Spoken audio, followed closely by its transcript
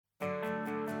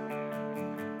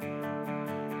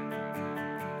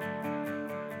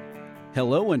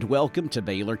Hello and welcome to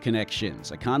Baylor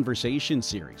Connections, a conversation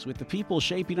series with the people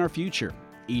shaping our future.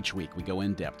 Each week we go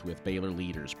in depth with Baylor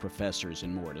leaders, professors,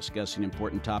 and more, discussing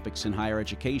important topics in higher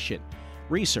education,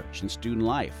 research, and student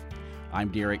life.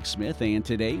 I'm Derek Smith, and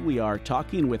today we are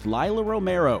talking with Liela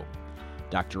Romero.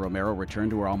 Dr. Romero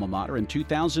returned to her alma mater in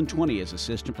 2020 as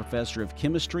assistant professor of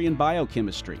chemistry and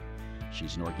biochemistry.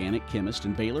 She's an organic chemist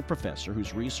and Baylor professor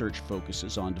whose research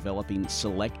focuses on developing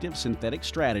selective synthetic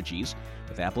strategies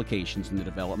with applications in the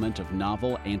development of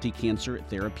novel anti-cancer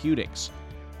therapeutics.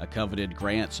 A coveted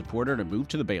grant supported her to move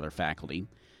to the Baylor faculty.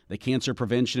 The Cancer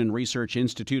Prevention and Research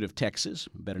Institute of Texas,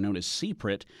 better known as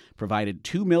CPRIT, provided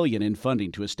 $2 million in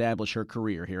funding to establish her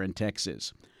career here in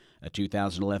Texas. A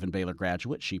 2011 Baylor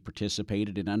graduate, she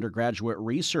participated in undergraduate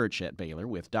research at Baylor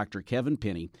with Dr. Kevin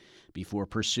Penny before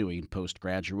pursuing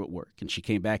postgraduate work. And she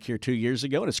came back here 2 years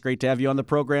ago, and it's great to have you on the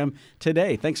program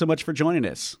today. Thanks so much for joining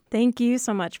us. Thank you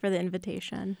so much for the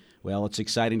invitation. Well, it's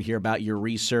exciting to hear about your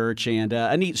research and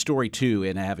a neat story, too,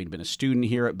 in having been a student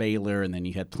here at Baylor, and then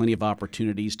you had plenty of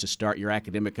opportunities to start your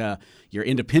your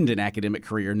independent academic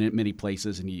career in many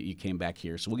places, and you came back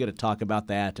here. So we'll get to talk about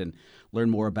that and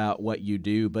learn more about what you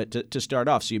do. But to start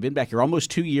off, so you've been back here almost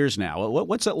 2 years now.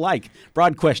 What's it like?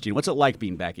 Broad question. What's it like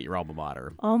being back at your alma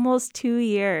mater? Almost 2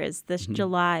 years. This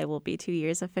July will be 2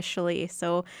 years officially.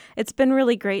 So it's been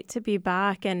really great to be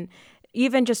back, and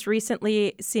even just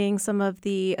recently seeing some of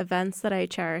the events that I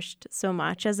cherished so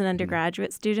much as an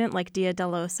undergraduate student, like Dia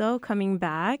del Oso, coming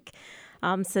back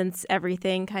since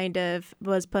everything kind of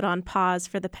was put on pause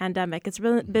for the pandemic. It's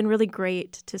been really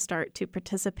great to start to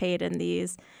participate in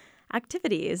these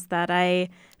activities that I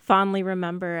fondly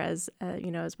remember as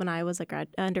when I was a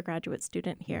undergraduate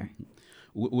student here.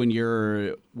 When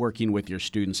you're working with your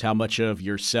students, how much of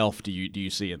yourself do you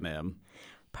see in them?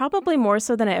 Probably more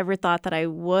so than I ever thought that I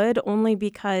would, only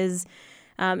because,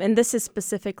 and this is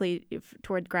specifically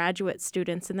toward graduate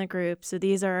students in the group. So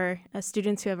these are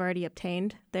students who have already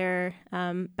obtained their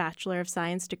Bachelor of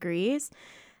Science degrees,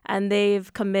 and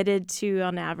they've committed to,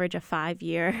 on average, a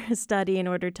 5-year study in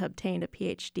order to obtain a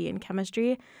PhD in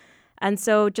chemistry. And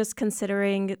so just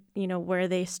considering, where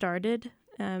they started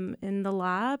in the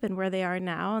lab and where they are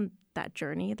now and that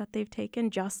journey that they've taken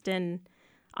just in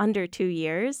under 2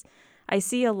 years, I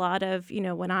see a lot of,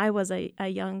 when I was a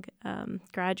young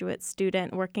graduate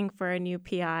student working for a new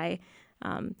PI,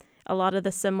 a lot of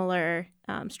the similar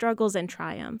struggles and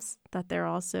triumphs that they're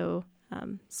also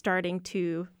starting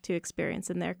to experience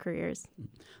in their careers.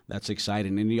 That's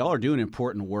exciting. And y'all are doing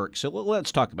important work. So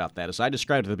let's talk about that. As I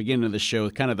described at the beginning of the show,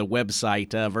 kind of the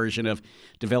website version of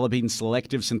developing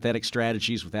selective synthetic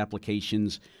strategies with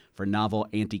applications for novel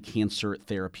anti-cancer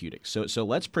therapeutics. So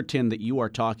let's pretend that you are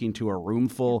talking to a room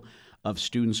full of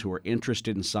students who are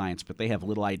interested in science, but they have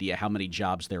little idea how many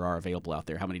jobs there are available out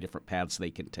there, how many different paths they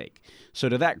can take. So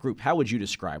to that group, how would you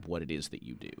describe what it is that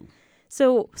you do?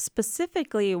 So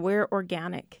specifically, we're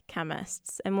organic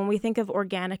chemists. And when we think of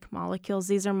organic molecules,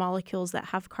 these are molecules that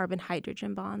have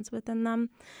carbon-hydrogen bonds within them.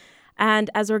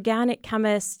 And as organic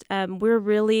chemists, we're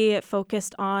really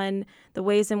focused on the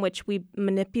ways in which we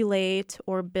manipulate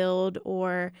or build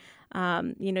or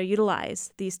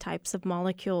utilize these types of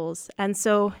molecules. And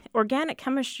so organic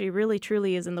chemistry really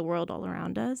truly is in the world all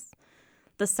around us.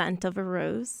 The scent of a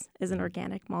rose is an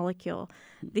organic molecule.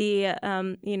 The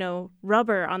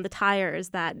rubber on the tires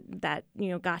that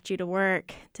got you to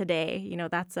work today,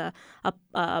 that's a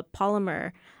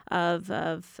polymer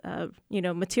of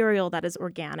material that is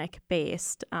organic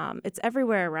based. It's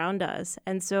everywhere around us.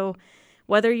 And so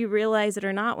whether you realize it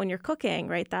or not when you're cooking,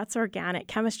 right, that's organic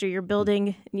chemistry. You're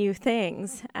building new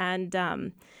things. And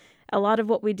a lot of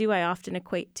what we do I often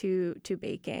equate to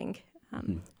baking.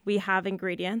 We have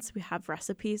ingredients, we have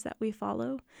recipes that we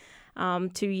follow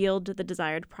to yield the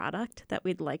desired product that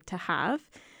we'd like to have.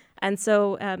 And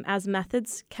so as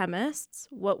methods chemists,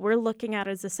 what we're looking at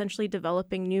is essentially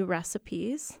developing new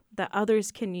recipes that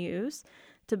others can use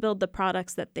to build the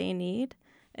products that they need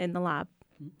in the lab.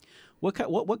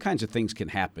 What kinds of things can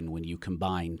happen when you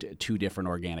combine two different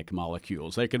organic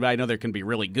molecules? I know there can be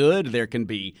really good, there can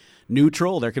be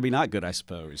neutral, there can be not good, I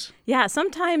suppose. Yeah,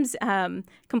 sometimes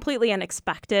completely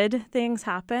unexpected things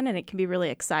happen, and it can be really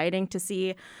exciting to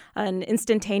see an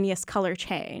instantaneous color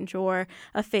change or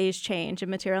a phase change in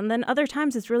material. And then other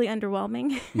times it's really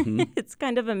underwhelming. It's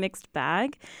kind of a mixed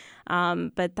bag.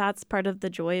 But that's part of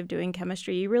the joy of doing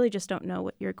chemistry. You really just don't know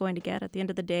what you're going to get at the end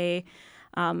of the day.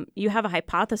 You have a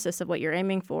hypothesis of what you're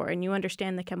aiming for, and you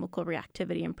understand the chemical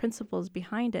reactivity and principles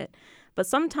behind it. But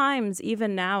sometimes,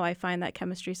 even now, I find that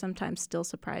chemistry sometimes still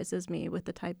surprises me with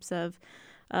the types of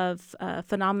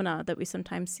phenomena that we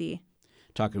sometimes see.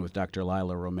 Talking with Dr.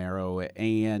 Liela Romero,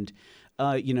 and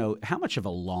How much of a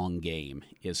long game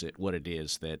is it? What it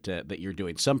is that you're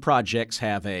doing? Some projects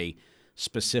have a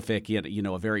specific,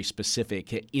 a very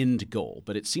specific end goal,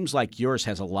 but it seems like yours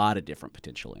has a lot of different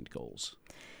potential end goals.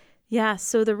 Yeah.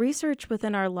 So the research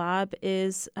within our lab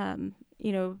is,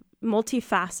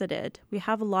 multifaceted. We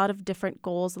have a lot of different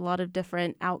goals, a lot of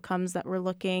different outcomes that we're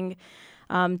looking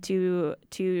to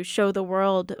show the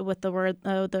world with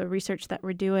the research that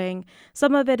we're doing.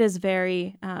 Some of it is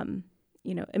very,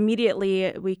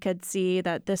 immediately we could see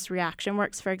that this reaction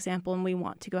works, for example, and we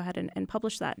want to go ahead and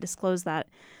publish that, disclose that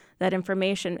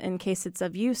information in case it's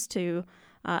of use to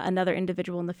another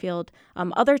individual in the field.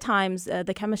 Other times,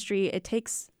 the chemistry, it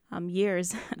takes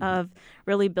years of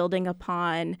really building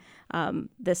upon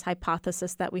this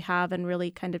hypothesis that we have and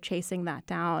really kind of chasing that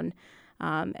down.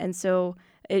 And so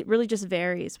it really just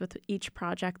varies with each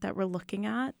project that we're looking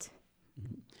at.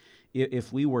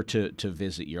 If we were to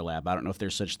visit your lab, I don't know if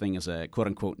there's such thing as a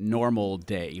quote-unquote normal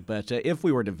day, but if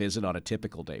we were to visit on a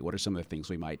typical day, what are some of the things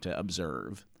we might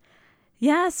observe?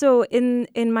 Yeah, so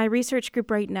in my research group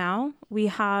right now, we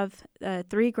have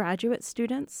 3 graduate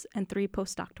students and 3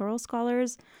 postdoctoral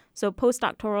scholars. So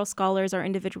postdoctoral scholars are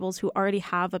individuals who already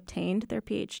have obtained their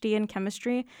PhD in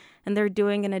chemistry, and they're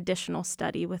doing an additional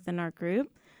study within our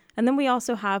group. And then we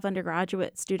also have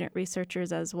undergraduate student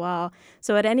researchers as well.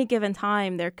 So at any given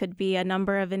time, there could be a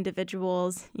number of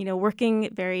individuals, working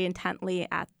very intently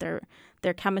at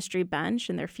their chemistry bench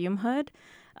and their fume hood.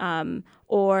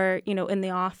 Or, in the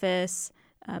office,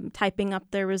 typing up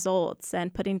their results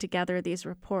and putting together these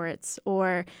reports,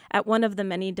 or at one of the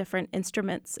many different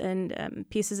instruments and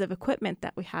pieces of equipment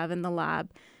that we have in the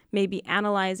lab, maybe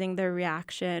analyzing their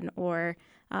reaction or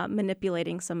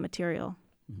manipulating some material.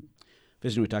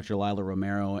 Visiting with Dr. Liela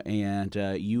Romero, and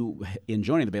you, in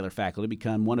joining the Baylor faculty,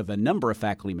 become one of a number of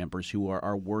faculty members who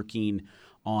are working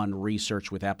on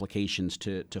research with applications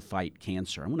to fight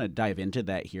cancer. I'm going to dive into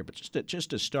that here, but just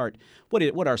to start,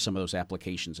 what are some of those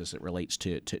applications as it relates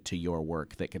to your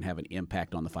work that can have an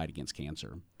impact on the fight against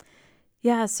cancer?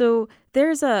 Yeah, so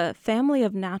there's a family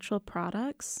of natural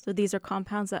products. So these are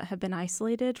compounds that have been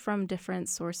isolated from different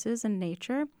sources in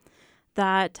nature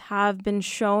that have been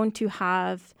shown to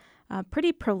have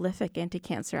pretty prolific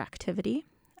anti-cancer activity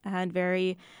and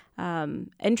very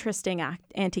interesting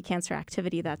anti-cancer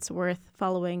activity that's worth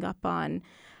following up on.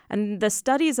 And the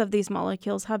studies of these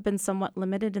molecules have been somewhat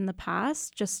limited in the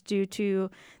past just due to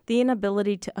the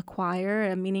inability to acquire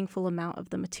a meaningful amount of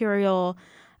the material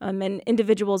and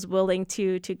individuals willing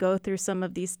to go through some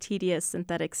of these tedious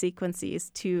synthetic sequences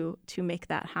to make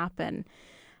that happen.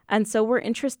 And so we're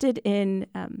interested in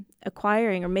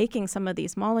acquiring or making some of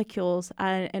these molecules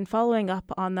and following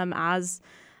up on them as,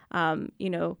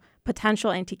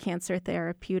 potential anti-cancer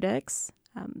therapeutics.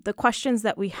 The questions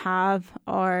that we have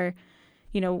are,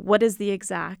 what is the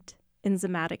exact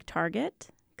enzymatic target?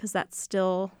 Because that's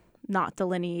still not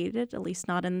delineated, at least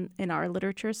not in our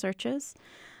literature searches.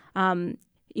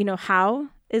 How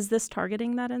is this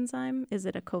targeting that enzyme? Is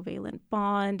it a covalent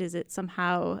bond? Is it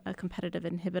somehow a competitive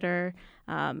inhibitor?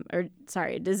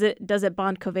 Does it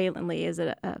bond covalently? Is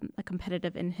it a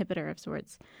competitive inhibitor of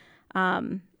sorts?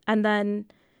 And then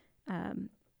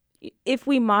if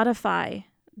we modify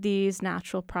these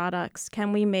natural products,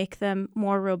 can we make them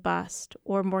more robust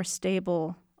or more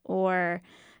stable? Or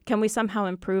can we somehow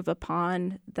improve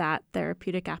upon that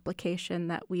therapeutic application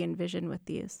that we envision with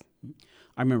these?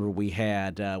 I remember we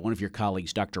had one of your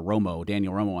colleagues, Daniel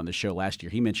Romo, on the show last year.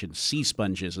 He mentioned sea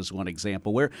sponges as one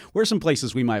example. Where are some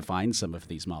places we might find some of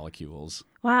these molecules?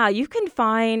 Wow, you can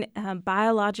find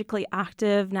biologically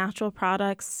active natural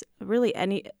products really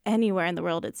anywhere in the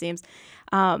world, it seems.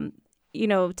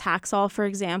 Taxol, for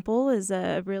example, is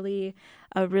a really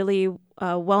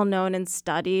well-known and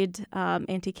studied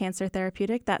anti-cancer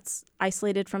therapeutic that's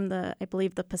isolated from the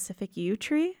Pacific yew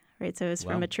tree. Right, so it's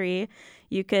from a tree.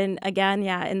 You can, again,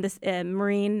 in this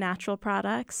marine natural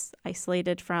products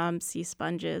isolated from sea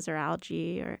sponges or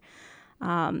algae, or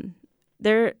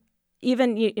they're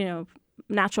even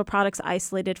natural products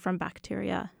isolated from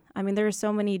bacteria. I mean, there are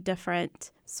so many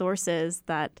different sources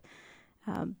that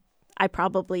I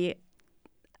probably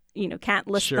can't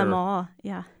list them all.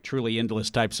 Yeah, truly endless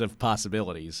types of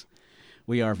possibilities.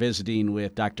 We are visiting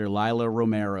with Dr. Liela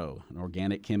Romero, an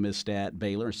organic chemist at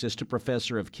Baylor, assistant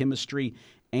professor of chemistry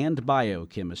and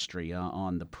biochemistry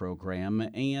on the program.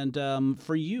 And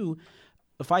for you,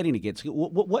 fighting against,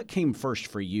 what came first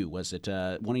for you? Was it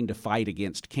wanting to fight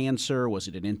against cancer? Was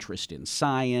it an interest in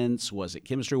science? Was it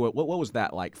chemistry? What was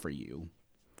that like for you?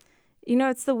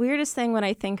 It's the weirdest thing when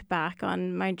I think back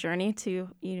on my journey to,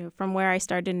 from where I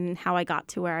started and how I got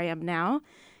to where I am now.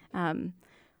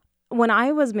 when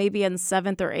I was maybe in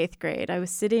 7th or 8th grade, I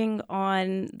was sitting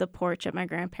on the porch at my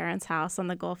grandparents' house on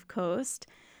the Gulf Coast,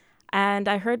 and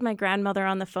I heard my grandmother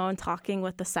on the phone talking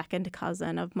with the second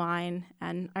cousin of mine,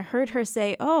 and I heard her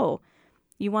say, "Oh,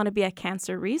 you want to be a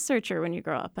cancer researcher when you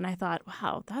grow up?" And I thought,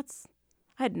 wow,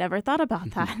 I had never thought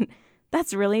about that.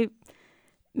 That's really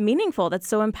meaningful. That's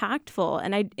so impactful.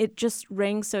 And it just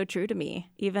rang so true to me,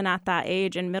 even at that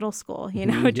age in middle school,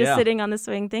 just sitting on the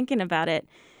swing thinking about it.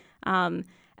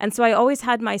 And so I always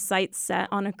had my sights set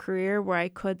on a career where I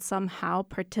could somehow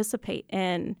participate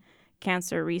in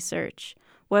cancer research,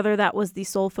 whether that was the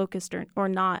sole focus or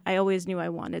not. I always knew I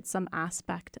wanted some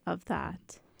aspect of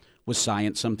that. Was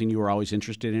science something you were always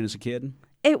interested in as a kid?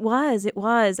 It was.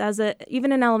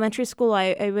 Even in elementary school,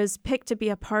 I was picked to be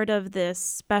a part of this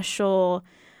special,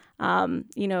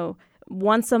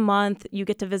 once a month you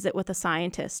get to visit with a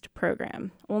scientist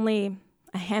program. Only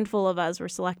a handful of us were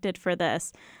selected for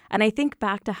this. And I think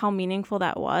back to how meaningful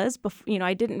that was.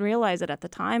 I didn't realize it at the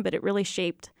time, but it really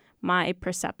shaped my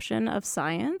perception of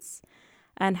science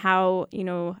and how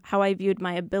I viewed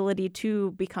my ability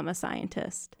to become a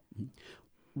scientist.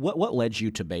 What led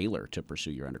you to Baylor to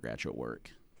pursue your undergraduate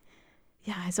work?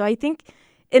 Yeah, so I think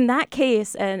in that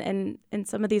case and in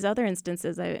some of these other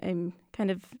instances I'm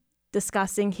kind of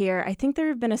discussing here, I think there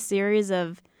have been a series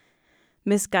of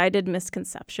misguided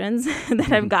misconceptions that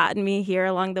have gotten me here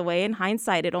along the way. In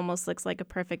hindsight, it almost looks like a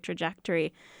perfect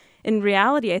trajectory. In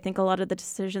reality, I think a lot of the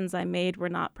decisions I made were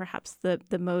not perhaps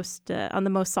the most on the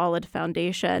most solid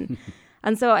foundation.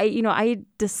 And so I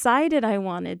decided I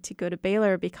wanted to go to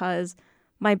Baylor because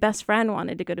my best friend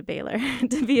wanted to go to Baylor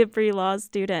to be a pre-law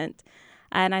student.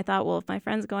 And I thought, well, if my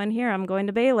friend's going here, I'm going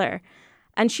to Baylor.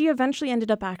 And she eventually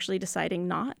ended up actually deciding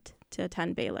not to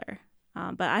attend Baylor.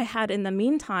 But I had, in the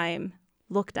meantime,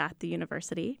 looked at the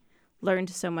university, learned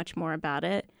so much more about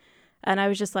it. And I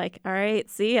was just like, all right,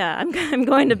 see ya. I'm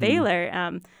going to Baylor.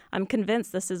 I'm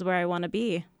convinced this is where I want to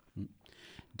be.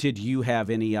 Did you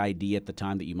have any idea at the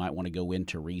time that you might want to go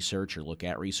into research or look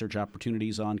at research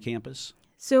opportunities on campus?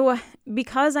 So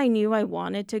because I knew I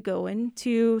wanted to go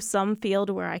into some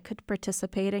field where I could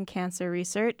participate in cancer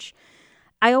research,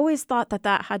 I always thought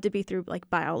that had to be through like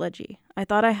biology. I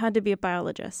thought I had to be a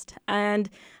biologist. And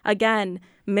again,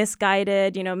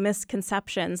 misguided,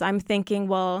 misconceptions. I'm thinking,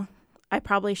 well, I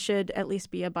probably should at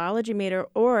least be a biology major,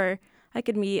 or I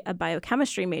could be a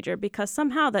biochemistry major because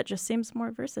somehow that just seems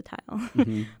more versatile.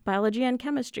 Biology and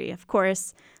chemistry, of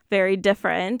course, very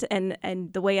different.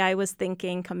 And the way I was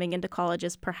thinking coming into college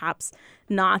is perhaps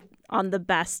not on the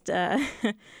best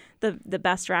the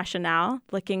best rationale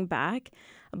looking back.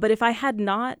 But if I had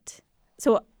not,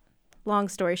 so long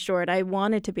story short, I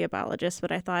wanted to be a biologist,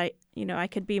 but I thought, I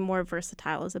could be more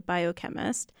versatile as a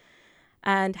biochemist.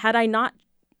 And had I not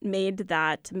made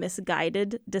that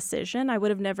misguided decision, I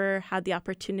would have never had the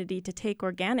opportunity to take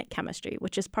organic chemistry,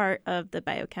 which is part of the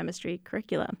biochemistry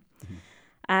curriculum.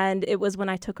 And it was when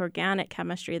I took organic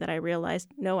chemistry that I realized,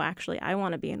 no, actually, I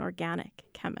want to be an organic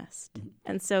chemist.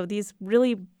 And so these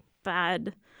really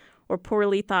bad or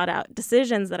poorly thought out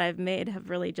decisions that I've made have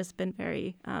really just been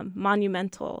very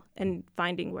monumental in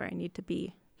finding where I need to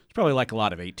be. It's probably like a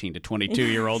lot of 18 to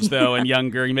 22-year-olds, though, and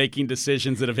younger, making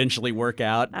decisions that eventually work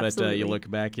out. Absolutely. But you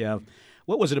look back,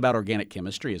 What was it about organic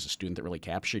chemistry as a student that really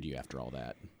captured you after all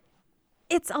that?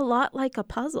 It's a lot like a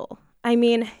puzzle. I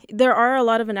mean, there are a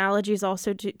lot of analogies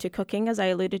also to cooking, as I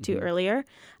alluded to earlier,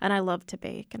 and I love to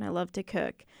bake and I love to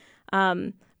cook.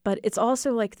 But it's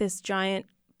also like this giant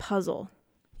puzzle.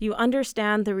 You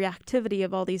understand the reactivity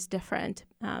of all these different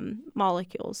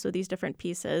molecules, so these different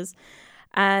pieces.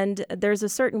 And there's a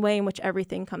certain way in which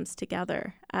everything comes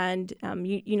together. And,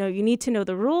 you need to know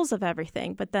the rules of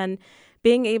everything, but then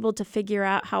being able to figure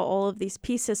out how all of these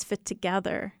pieces fit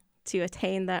together to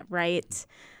attain that right,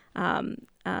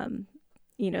 the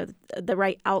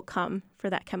right outcome for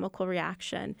that chemical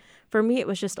reaction. For me, it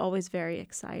was just always very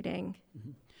exciting.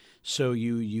 So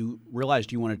you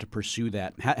realized you wanted to pursue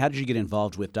that. How did you get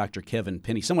involved with Dr. Kevin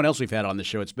Penny, someone else we've had on the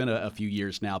show? It's been a few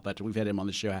years now, but we've had him on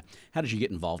the show. How did you get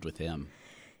involved with him?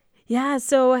 Yeah,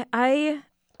 so I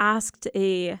asked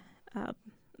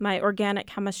my organic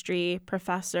chemistry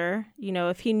professor,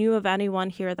 if he knew of anyone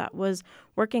here that was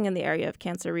working in the area of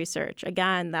cancer research.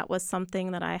 Again, that was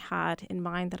something that I had in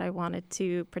mind that I wanted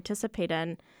to participate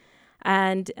in.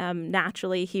 And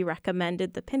naturally, he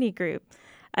recommended the Penny Group.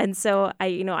 And so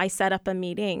I set up a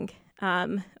meeting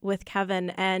with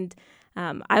Kevin, and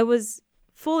I was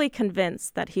fully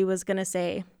convinced that he was going to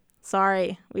say,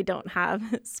 sorry, we don't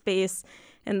have space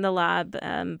in the lab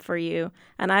for you.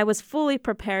 And I was fully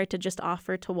prepared to just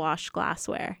offer to wash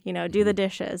glassware, do the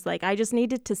dishes. Like, I just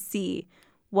needed to see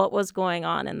what was going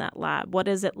on in that lab. What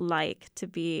is it like to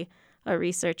be a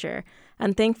researcher?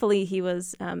 And thankfully, he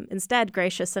was instead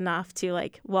gracious enough to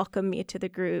welcome me to the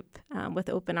group with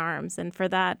open arms. And for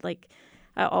that,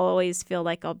 I always feel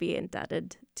like I'll be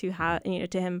indebted to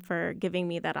him for giving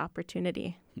me that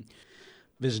opportunity.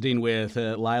 Visiting with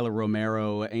Liela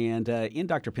Romero, and in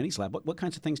Dr. Penny's lab, what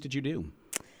kinds of things did you do?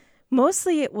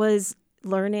 Mostly it was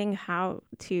learning how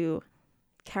to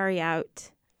carry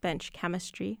out bench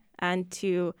chemistry and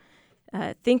to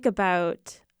think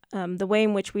about the way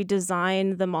in which we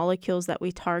design the molecules that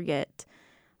we target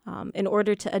in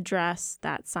order to address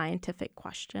that scientific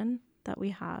question that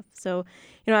we have. So,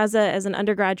 as an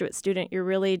undergraduate student, you're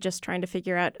really just trying to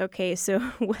figure out, okay, so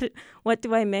what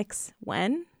do I mix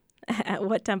when? At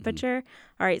what temperature?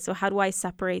 All right, so how do I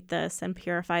separate this and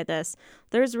purify this?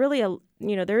 There's really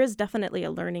there is definitely a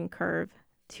learning curve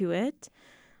to it.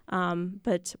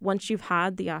 But once you've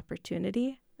had the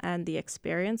opportunity and the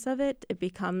experience of it, it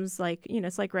becomes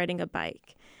it's like riding a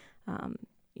bike.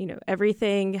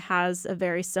 Everything has a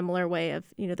very similar way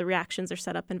of, the reactions are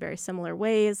set up in very similar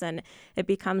ways, and it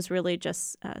becomes really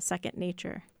just second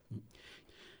nature.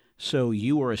 So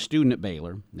you were a student at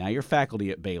Baylor. Now you're faculty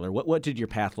at Baylor. What did your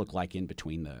path look like in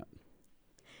between that?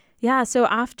 Yeah, so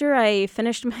after I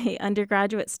finished my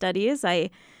undergraduate studies,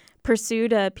 I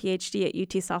pursued a PhD at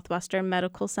UT Southwestern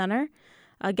Medical Center.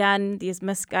 Again, these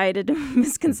misguided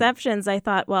misconceptions. I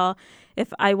thought, well,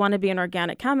 if I want to be an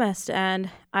organic chemist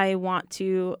and I want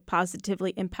to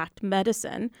positively impact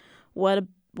medicine, what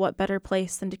better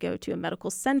place than to go to a medical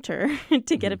center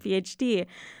to get a PhD?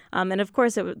 And of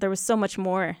course, there was so much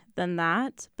more than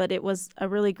that, but it was a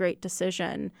really great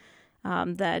decision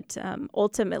that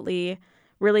ultimately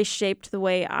really shaped the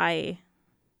way I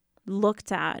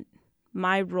looked at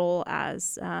my role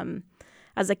as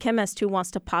a chemist who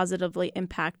wants to positively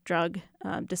impact drug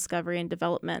discovery and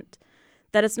development.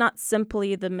 That it's not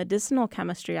simply the medicinal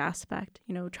chemistry aspect,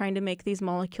 trying to make these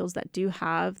molecules that do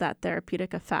have that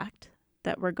therapeutic effect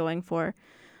that we're going for,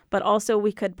 but also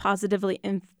we could positively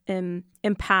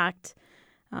impact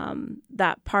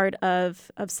that part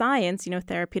of science,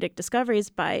 therapeutic discoveries,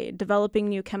 by developing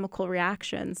new chemical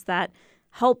reactions that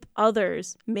help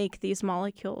others make these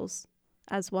molecules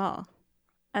as well.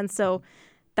 And so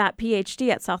that PhD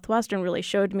at Southwestern really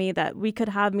showed me that we could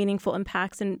have meaningful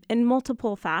impacts in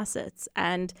multiple facets.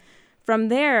 And from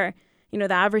there,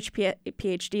 the average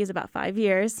PhD is about 5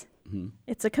 years. Mm-hmm.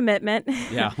 It's a commitment.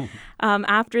 Yeah.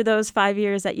 After those 5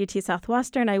 years at UT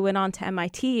Southwestern, I went on to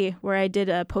MIT, where I did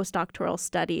a postdoctoral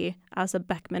study as a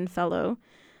Beckman Fellow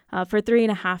for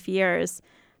 3.5 years.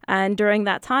 And during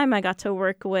that time, I got to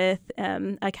work with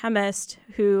a chemist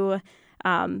who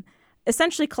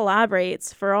essentially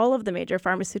collaborates for all of the major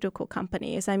pharmaceutical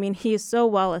companies. I mean, he is so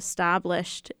well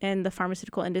established in the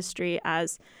pharmaceutical industry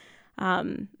as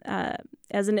an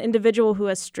individual who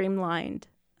has streamlined,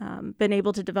 been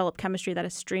able to develop chemistry that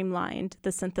has streamlined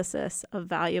the synthesis of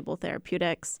valuable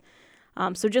therapeutics.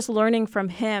 So just learning from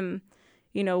him,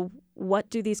 what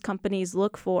do these companies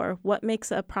look for? What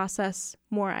makes a process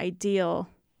more ideal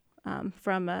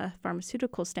from a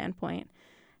pharmaceutical standpoint?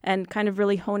 And kind of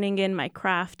really honing in my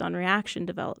craft on reaction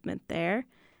development there.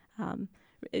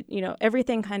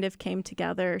 Everything kind of came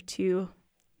together to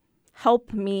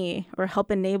help me or help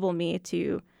enable me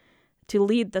to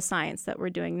lead the science that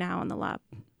we're doing now in the lab.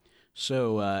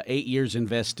 So 8 years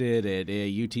invested at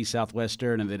UT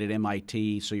Southwestern and then at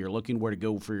MIT. So you're looking where to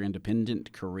go for your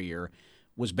independent career.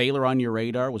 Was Baylor on your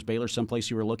radar? Was Baylor someplace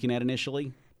you were looking at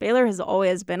initially? Baylor has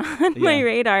always been on my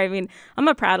radar. I mean, I'm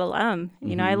a proud alum.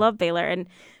 I love Baylor. And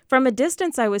from a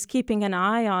distance, I was keeping an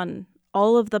eye on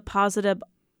all of the positive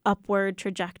upward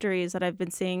trajectories that I've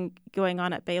been seeing going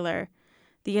on at Baylor.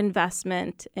 The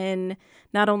investment in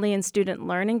not only in student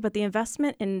learning, but the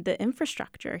investment in the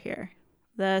infrastructure here.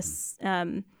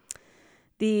 The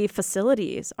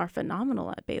facilities are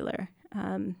phenomenal at Baylor.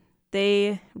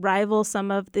 They rival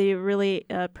some of the really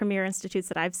premier institutes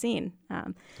that I've seen.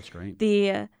 That's great.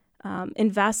 The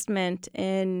investment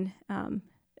in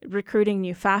recruiting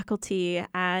new faculty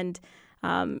and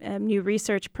new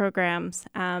research programs,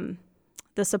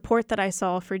 the support that I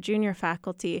saw for junior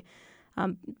faculty,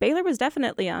 Baylor was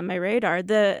definitely on my radar.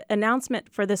 The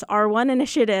announcement for this R1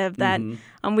 initiative that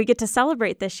we get to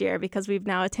celebrate this year because we've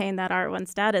now attained that R1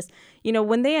 status.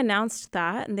 When they announced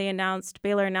that and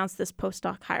Baylor announced this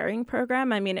postdoc hiring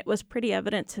program, I mean, it was pretty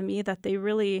evident to me that they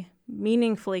really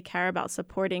meaningfully care about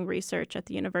supporting research at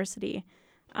the university.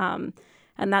 And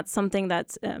that's something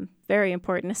that's very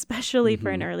important, especially for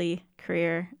an early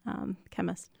career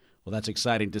chemist. Well, that's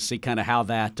exciting to see kind of how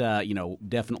that,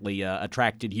 definitely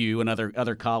attracted you and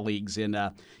other colleagues in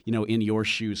your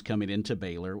shoes coming into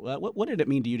Baylor. What did it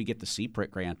mean to you to get the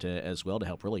CPRIT grant as well to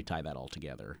help really tie that all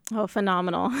together? Oh,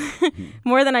 phenomenal.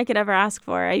 More than I could ever ask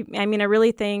for. I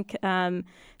really think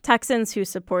Texans who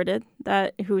continue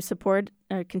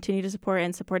to support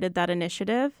and supported that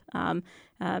initiative, and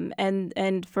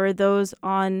for those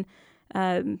on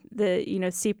the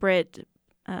CPRIT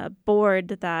board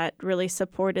that really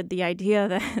supported the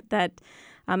idea that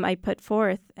I put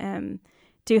forth,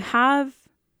 to have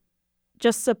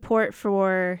just support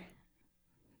for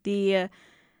the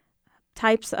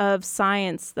types of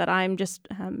science that I'm just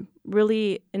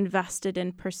really invested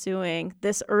in pursuing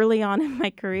this early on in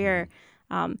my career.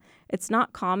 It's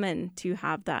not common to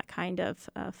have that kind of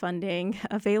funding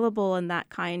available and that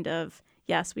kind of,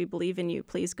 yes, we believe in you,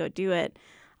 please go do it.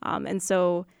 And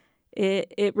so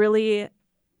it really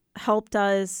helped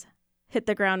us hit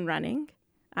the ground running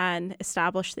and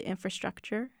establish the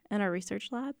infrastructure in our research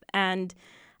lab and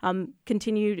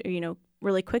continue,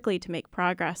 really quickly to make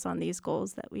progress on these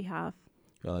goals that we have.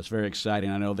 Well, that's very exciting.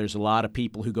 I know there's a lot of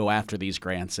people who go after these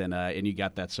grants, and you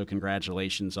got that, so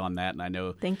congratulations on that. And I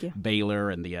know Thank you. Baylor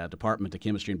and the Department of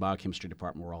Chemistry and Biochemistry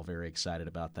Department, we're all very excited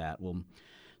about that. Well,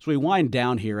 so we wind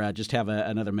down here, just have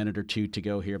another minute or two to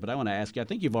go here, but I want to ask you, I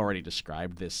think you've already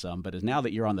described this some, but now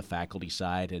that you're on the faculty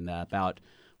side and about,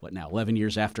 11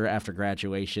 years after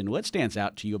graduation, what stands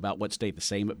out to you about what stayed the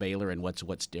same at Baylor and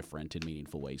what's different in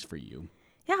meaningful ways for you?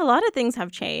 Yeah, a lot of things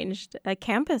have changed.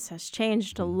 Campus has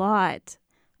changed a lot.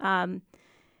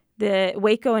 The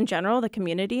Waco in general, the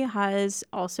community has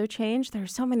also changed.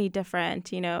 There's so many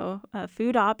different,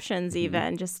 food options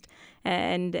even, just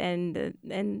and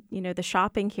the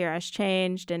shopping here has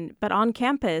changed. But on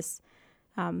campus,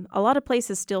 a lot of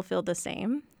places still feel the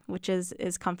same, which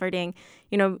is comforting.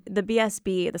 The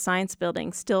BSB, the science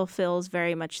building, still feels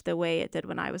very much the way it did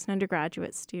when I was an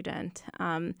undergraduate student.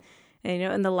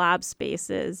 In the lab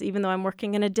spaces, even though I'm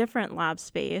working in a different lab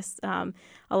space, a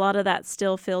lot of that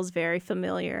still feels very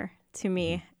familiar to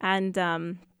me. And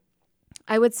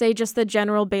I would say just the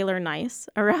general Baylor nice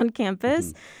around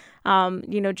campus,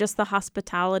 just the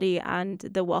hospitality and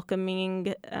the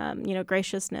welcoming,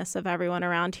 graciousness of everyone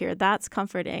around here. That's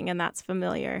comforting and that's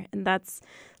familiar. And that's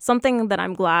something that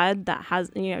I'm glad that has,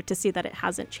 to see that it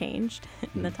hasn't changed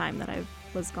in the time that I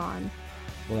was gone.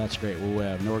 Well, that's great.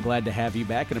 Well, we're glad to have you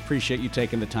back and appreciate you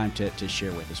taking the time to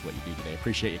share with us what you do today.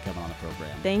 Appreciate you coming on the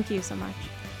program. Thank you so much.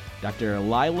 Dr.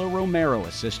 Liela Romero,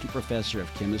 Assistant Professor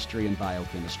of Chemistry and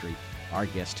Biochemistry, our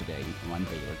guest today on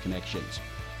Baylor Connections.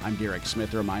 I'm Derek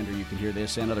Smith. A reminder, you can hear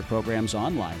this and other programs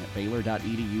online at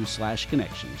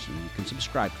baylor.edu/connections, and you can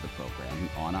subscribe to the program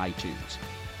on iTunes.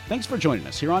 Thanks for joining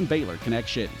us here on Baylor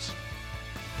Connections.